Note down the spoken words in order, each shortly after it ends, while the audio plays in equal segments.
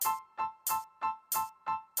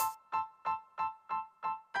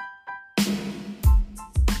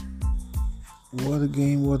What a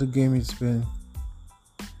game it's been.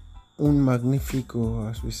 Un magnifico,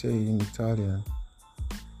 as we say in Italian.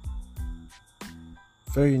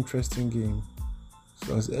 Very interesting game.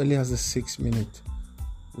 So as early as the 6th minute,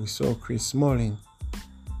 we saw Chris Smalling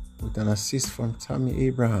with an assist from Tammy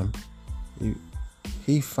Abraham.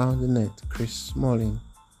 He found the net. Chris Smalling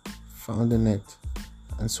found the net.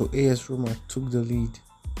 And so AS Roma took the lead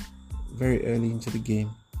very early into the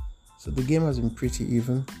game. So the game has been pretty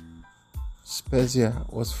even. Spezia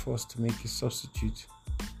was forced to make a substitute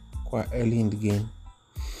quite early in the game.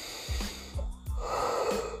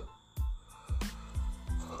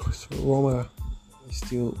 So Roma is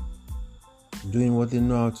still doing what they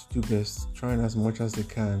know how to do best, trying as much as they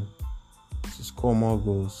can to score more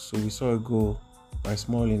goals. So we saw a goal by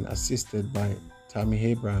Smalling assisted by Tammy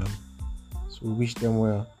Abraham. So we wish them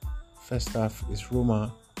well. First half is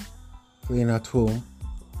Roma playing at home.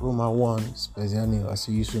 Roma 1, Spezia 0. I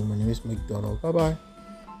see you soon. My name is McDonald. Bye bye.